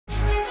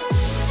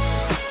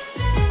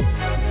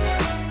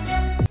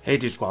Hey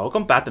G Squad,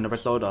 welcome back to an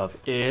episode of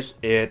Is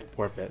It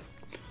Worth It?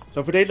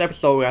 So for today's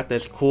episode, we have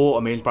this cool,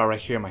 amazing product right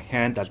here in my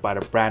hand that's by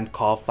the brand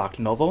called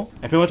FOXNOVO. And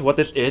pretty much what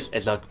this is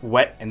a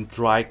wet and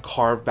dry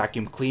car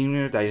vacuum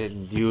cleaner that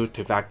is used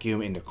to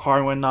vacuum in the car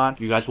and whatnot.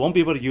 You guys won't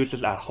be able to use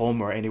this at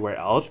home or anywhere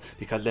else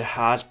because it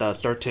has the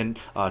certain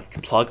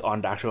plug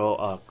on the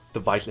actual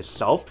device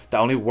itself that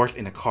only works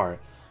in the car.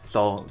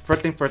 So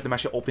first thing first, let me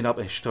actually open up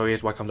and show you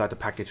what comes out the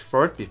package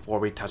first before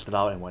we test it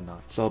out and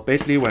whatnot. So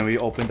basically when we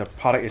open the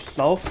product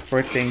itself,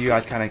 first thing you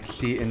guys kind of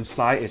see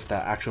inside is the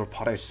actual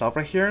product itself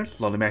right here.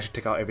 So let me actually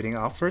take out everything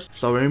out first.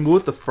 So we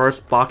remove the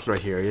first box right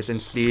here. You can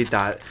see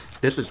that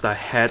this is the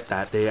head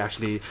that they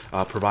actually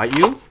provide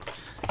you.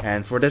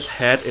 And for this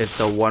head, it's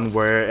the one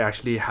where it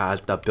actually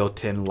has the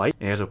built-in light.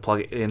 And you have to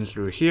plug it in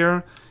through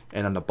here.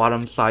 And on the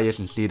bottom side, you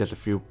can see there's a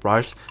few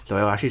brushes. So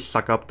it'll actually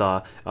suck up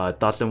the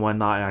dust and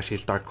whatnot and actually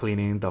start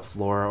cleaning the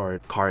floor or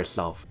car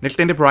itself. Next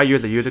thing they provide you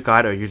is a user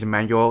guide or user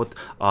manual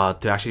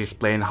to actually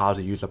explain how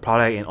to use the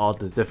product and all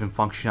the different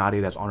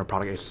functionality that's on the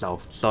product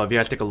itself. So if you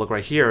guys take a look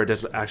right here,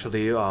 there's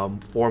actually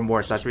 4 more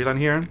accessories on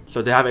here.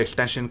 So they have an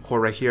extension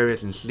cord right here,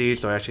 as you can see.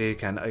 So actually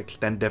can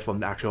extend it from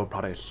the actual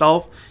product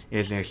itself.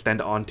 You can extend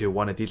it onto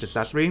one of these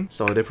accessories.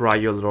 So they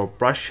provide you a little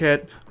brush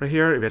head right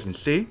here, if you guys can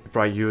see. They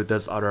provide you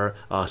this other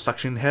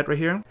suction head right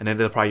here, and then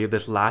they'll probably use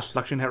this last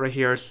suction head right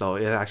here, so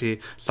it actually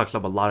sucks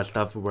up a lot of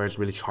stuff where it's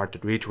really hard to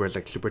reach, where it's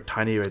like super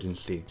tiny, as you can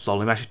see. So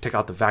let me actually take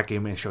out the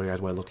vacuum and show you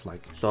guys what it looks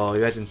like. So you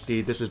guys can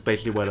see this is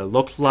basically what it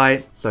looks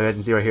like. So you guys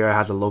can see right here it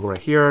has a logo right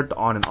here, the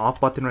on and off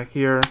button right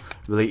here,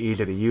 really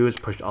easy to use,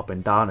 push up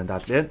and down, and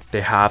that's it. They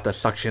have the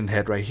suction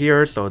head right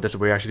here, so this is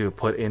where you actually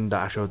put in the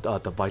actual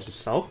device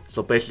itself.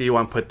 So basically you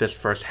want to put this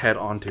first head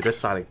onto this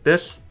side like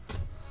this,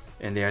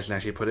 and you guys can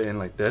actually put it in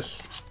like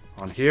this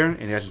on here,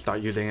 and you guys can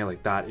start using it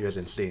like that, you guys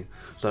can see.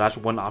 So that's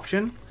one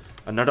option.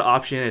 Another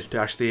option is to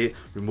actually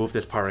remove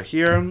this part right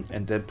here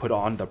and then put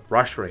on the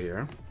brush right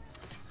here,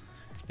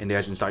 and you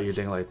guys can start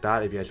using it like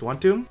that if you guys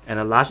want to. And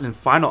the last and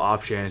final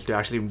option is to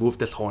actually remove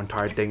this whole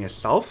entire thing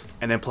itself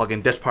and then plug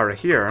in this part right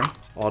here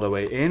all the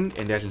way in, and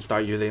you guys can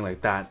start using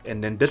like that.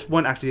 And then this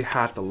one actually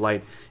has the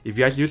light. If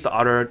you guys use the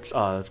other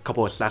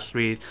couple of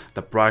accessories,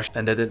 the brush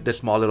and then this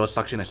small little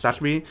suction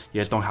accessory, you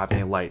guys don't have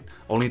any light.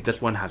 Only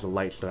this one has a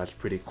light, so that's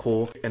pretty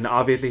cool. And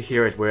obviously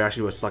here is where you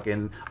actually will suck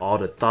in all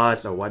the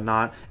dust or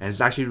whatnot, and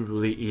it's actually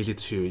really easy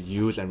to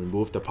use and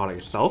remove the product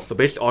itself. So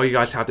basically all you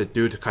guys have to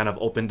do to kind of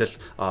open this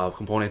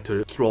component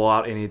to throw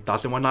out any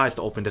dust and whatnot is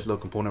to open this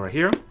little component right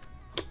here.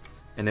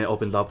 And then it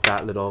opens up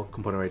that little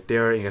component right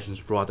there, and you guys can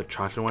throw out the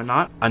trash and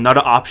whatnot.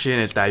 Another option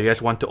is that you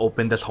guys want to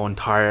open this whole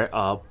entire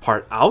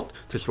part out.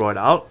 To throw it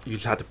out, you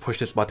just have to push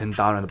this button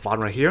down on the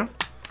bottom right here,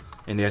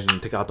 and you guys can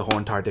take out the whole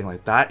entire thing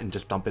like that and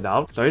just dump it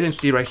out. So you can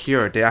see right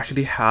here, they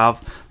actually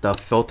have the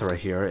filter right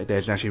here.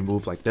 They can actually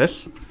move like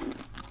this.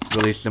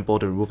 Really simple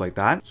to remove like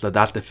that. So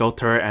that's the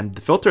filter, and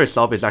the filter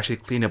itself is actually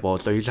cleanable,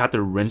 so you just have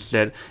to rinse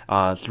it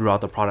throughout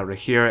the product right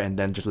here and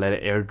then just let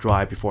it air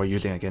dry before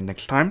using it again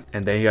next time.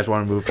 And then you guys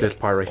want to remove this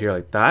part right here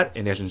like that,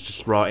 and you guys can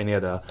just throw out any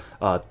of the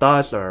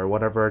dust or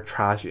whatever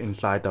trash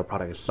inside the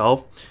product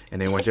itself. And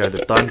then once you have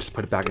it done, just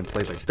put it back in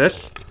place like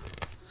this,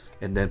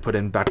 and then put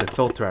in back the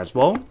filter as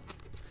well,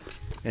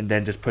 and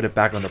then just put it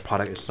back on the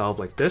product itself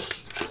like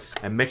this.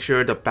 And make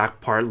sure the back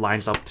part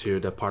lines up to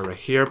the part right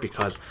here,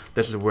 because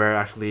this is where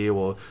actually it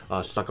will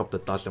suck up the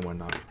dust and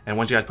whatnot. And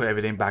once you guys put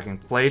everything back in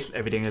place,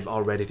 everything is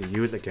all ready to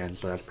use again,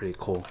 so that's pretty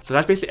cool. So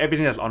that's basically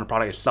everything that's on the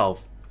product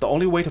itself. The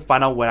only way to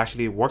find out what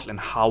actually works and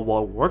how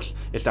well it works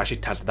is to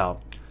actually test it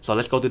out. So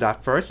let's go do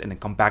that first and then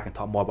come back and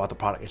talk more about the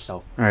product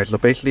itself. Alright, so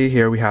basically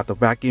here we have the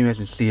vacuum. As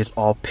you can see, it's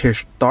all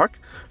pitch dark.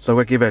 So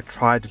we'll give it a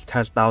try to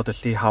test out to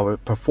see how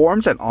it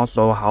performs, and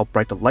also how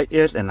bright the light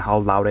is and how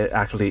loud it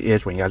actually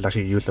is when you guys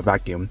actually use the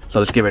vacuum. So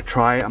let's give it a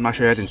try. I'm not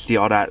sure you guys can see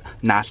all that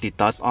nasty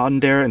dust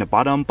on there in the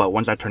bottom, but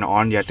once I turn it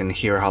on, you guys can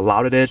hear how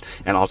loud it is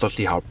and also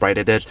see how bright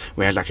it is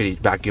when you guys actually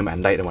vacuum at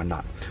night and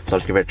whatnot. So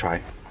let's give it a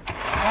try.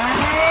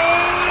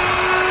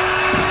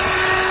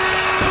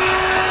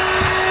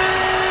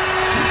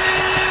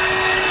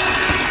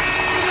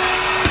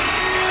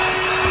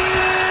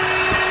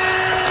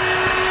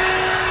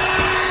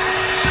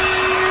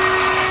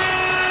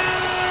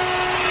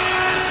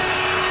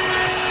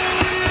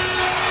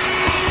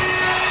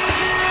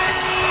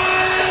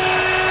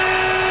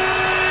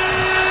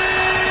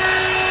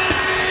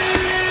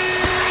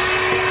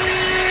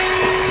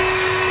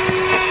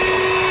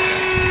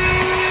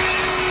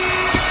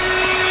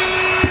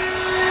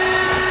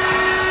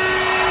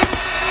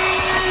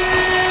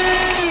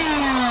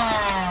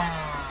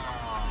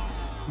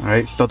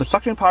 Alright, so the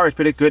suction power is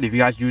pretty good if you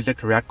guys use it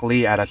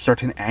correctly at a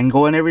certain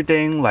angle and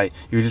everything. Like,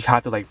 you just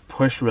have to like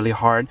push really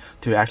hard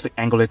to actually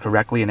angle it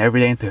correctly and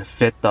everything to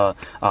fit the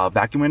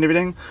vacuum and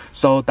everything.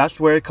 So that's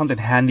where it comes in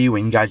handy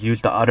when you guys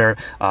use the other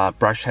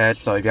brush heads.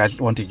 So if you guys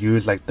want to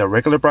use like the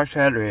regular brush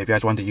head, or if you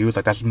guys want to use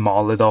like that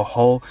small little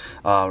hole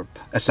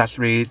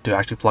accessory to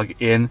actually plug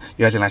in,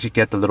 you guys can actually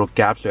get the little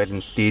gaps. So you guys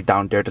can see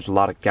down there's a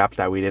lot of gaps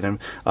that we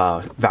didn't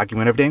vacuum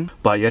and everything.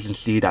 But you guys can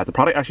see that the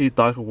product actually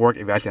does work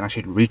if you guys can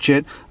actually reach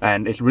it,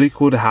 and it's really really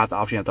cool to have the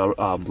option of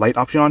the light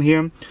option on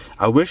here.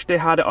 I wish they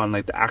had it on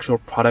like the actual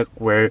product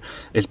where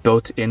it's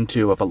built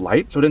into with a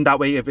light. So then that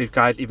way, if you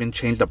guys even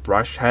change the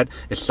brush head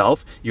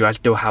itself, you guys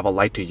still have a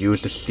light to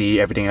use to see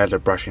everything as they're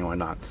brushing or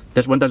not.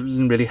 This one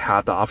doesn't really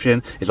have the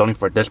option. It's only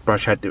for this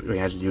brush head to you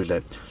guys use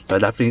it. So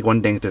definitely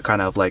one thing to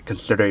kind of like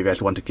consider if you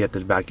guys want to get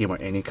this vacuum or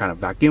any kind of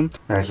vacuum.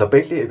 Alright, so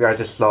basically if you guys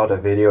just saw the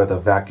video of the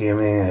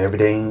vacuuming and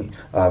everything,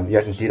 you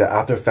guys can see the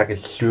after effect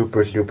is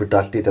super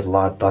dusty. There's a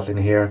lot of dust in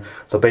here.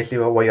 So basically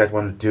what you guys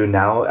want to do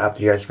now,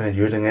 after you guys finish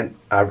using it,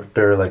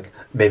 after like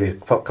maybe a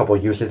couple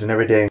uses and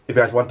everything, if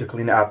you guys want to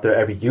clean it after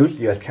every use,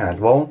 you guys can as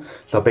well.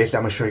 So basically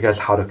I'm going to show you guys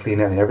how to clean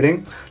it and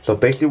everything. So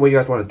basically what you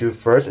guys want to do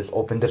first is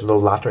open this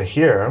little latch right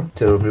here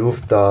to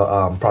remove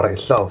the product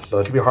itself. So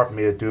it's going to be hard for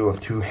me to do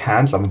with two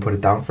hands, so I'm going to put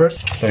it down first.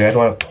 So you guys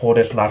want to pull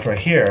this latch right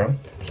here,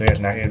 so you guys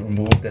can actually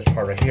remove this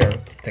part right here,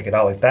 take it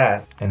out like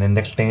that. And then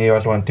next thing you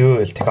guys want to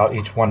do is take out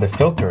each one of the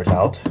filters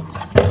out.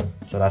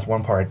 So that's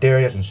one part right there.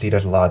 You guys can see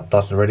there's a lot of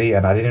dust already,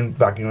 and I didn't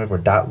vacuum it for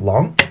that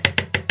long.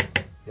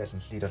 You guys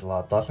can see there's a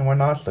lot of dust and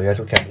whatnot, so you guys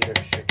can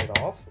either shake it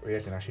off or you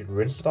guys can actually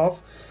rinse it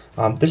off.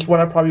 This one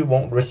I probably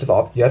won't rinse it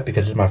off yet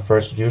because it's my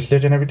first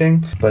usage and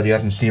everything. But you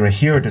guys can see right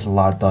here there's a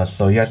lot of dust,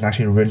 so you guys can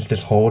actually rinse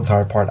this whole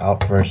entire part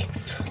out first.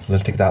 So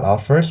let's take that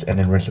out first and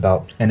then rinse it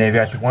out. And if you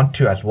guys want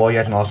to as well, you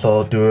guys can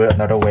also do it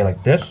another way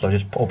like this. So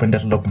just open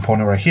this little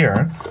component right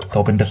here to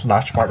open this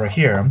latch part right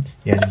here.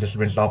 You guys can just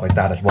rinse it off like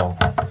that as well.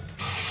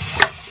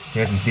 You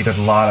guys can see there's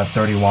a lot of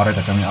dirty water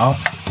that's coming out.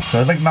 So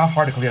it's like not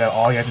hard to clean at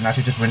all. You guys can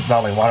actually just rinse it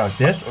out like water like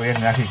this, or you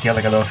can actually get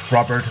like a little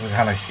scrubber to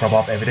kind of like scrub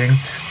off everything.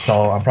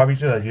 So I'm probably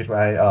just gonna use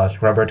my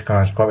scrubber to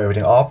kind of scrub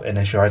everything off and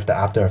then show you guys the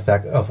after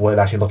effect of what it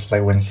actually looks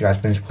like when you guys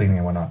finish cleaning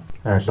and whatnot.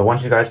 Alright, so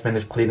once you guys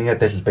finish cleaning it,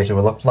 this is basically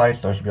what it looks like.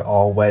 So it should be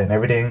all wet and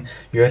everything.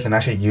 You guys can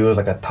actually use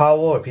like a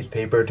towel or a piece of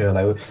paper to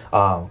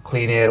like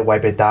clean it,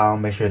 wipe it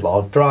down, make sure it's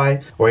all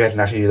dry, or you guys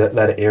can actually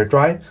let it air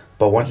dry.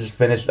 But once it's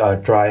finished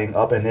drying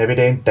up and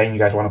everything, then you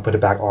guys want to put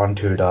it back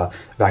onto the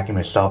vacuum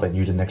itself and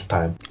use it next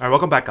time. Alright,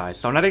 welcome back guys.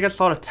 So now that you guys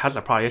saw the test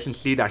of the product, you can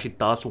see that actually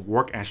does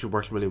work and actually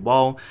works really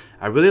well.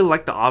 I really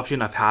like the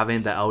option of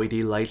having the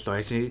LED lights, so I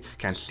actually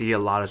can see a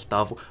lot of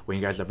stuff when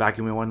you guys are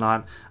vacuuming and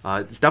whatnot.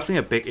 It's definitely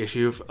a big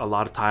issue a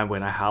lot of time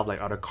when I have like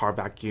other car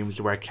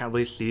vacuums where I can't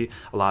really see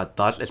a lot of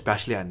dust,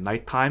 especially at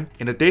nighttime.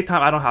 In the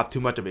daytime, I don't have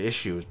too much of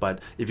issues, but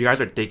if you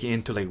guys are digging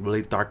into like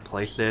really dark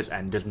places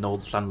and there's no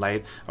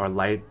sunlight or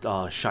light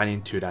shining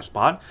to that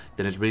spot,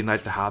 then it's really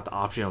nice to have the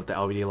option of the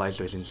LED lights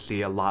so you can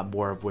see a lot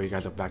more of where you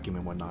guys are vacuuming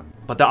and whatnot.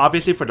 But then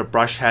obviously for the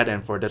brush head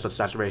and for this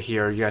accessory right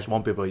here, you guys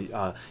won't be able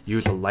to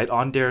use a light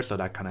on there, so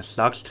that kind of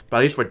sucks. But at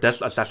least for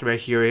this accessory right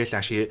here, you can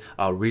actually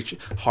reach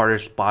harder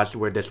spots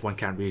where this one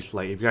can't reach.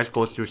 Like if you guys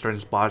go through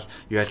certain spots,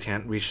 you guys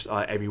can't reach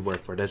everywhere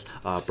for this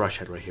brush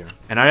head right here.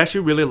 And I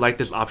actually really like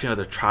this option of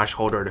the trash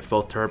holder or the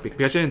filter,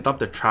 because you can dump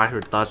the trash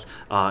or dust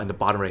in the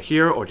bottom right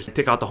here, or just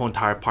take out the whole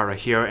entire part right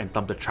here and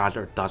dump the trash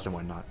or dust and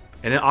whatnot.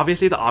 And then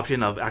obviously the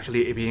option of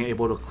actually being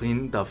able to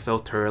clean the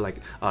filter, like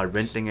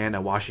rinsing it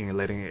and washing and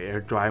letting it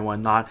air dry and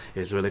whatnot,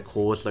 is really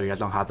cool, so you guys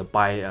don't have to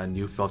buy a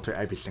new filter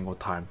every single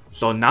time.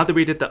 So now that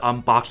we did the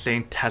unboxing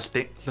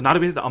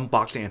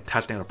and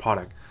testing of the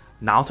product,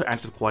 now to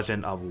answer the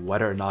question of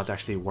whether or not it's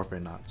actually worth it or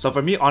not. So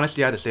for me,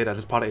 honestly, I have to say that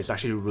this product is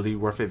actually really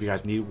worth it if you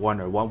guys need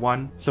one or want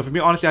one. So for me,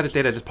 honestly, I have to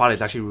say that this product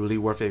is actually really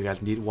worth it if you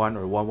guys need one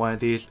or want one of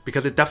these,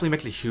 because it definitely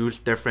makes a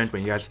huge difference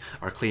when you guys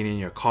are cleaning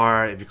your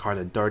car, if your car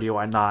is dirty or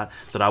whatnot.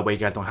 So that way you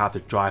guys don't have to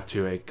drive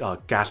to a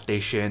gas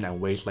station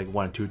and waste like $1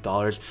 or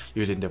 $2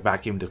 using the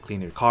vacuum to clean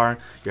your car.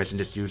 You guys can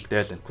just use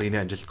this and clean it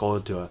and just go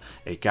to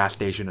a gas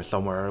station or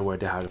somewhere where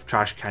they have a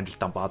trash can, just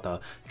dump out the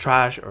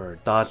trash or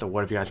dust or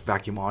whatever you guys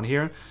vacuum on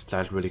here. So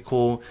that's really cool.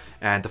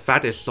 And the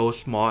fact that it's so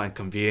small and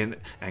convenient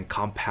and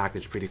compact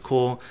is pretty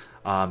cool.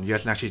 You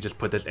guys can actually just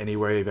put this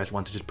anywhere. If you guys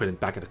want to just put it in the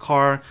back of the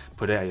car,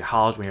 put it at your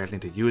house when you guys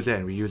need to use it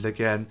and reuse it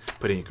again,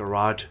 put it in your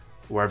garage,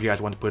 wherever you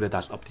guys want to put it,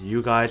 that's up to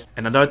you guys.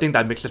 And another thing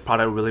that makes this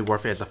product really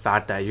worth it is the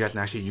fact that you guys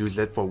can actually use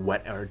it for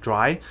wet or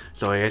dry.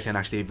 So you guys can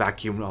actually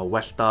vacuum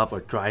wet stuff or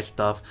dry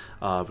stuff,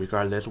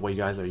 regardless of what you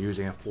guys are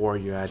using it for.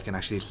 You guys can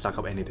actually suck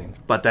up anything.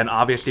 But then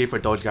obviously for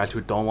those guys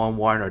who don't want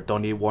one or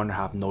don't need one or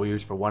have no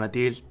use for one of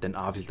these, then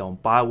obviously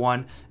don't buy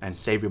one and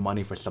save your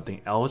money for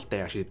something else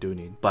they actually do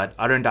need. But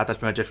other than that, that's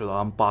pretty much it for the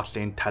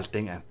unboxing,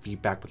 testing, and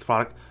feedback with the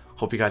product.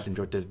 Hope you guys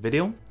enjoyed this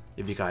video.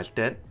 If you guys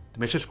did,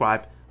 make sure to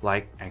subscribe,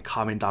 like, and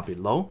comment down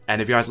below.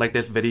 And if you guys like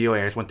this video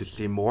and you guys want to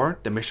see more,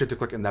 then make sure to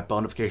click on that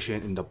bell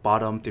notification in the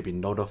bottom to be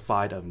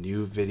notified of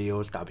new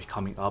videos that will be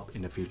coming up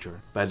in the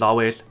future. But as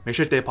always, make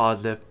sure to stay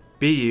positive,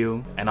 be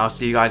you, and I'll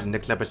see you guys in the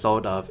next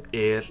episode of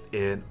Is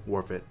It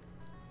Worth It?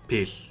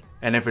 Peace.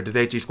 And then for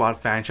today's G Squad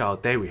fan shout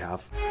out day, we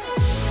have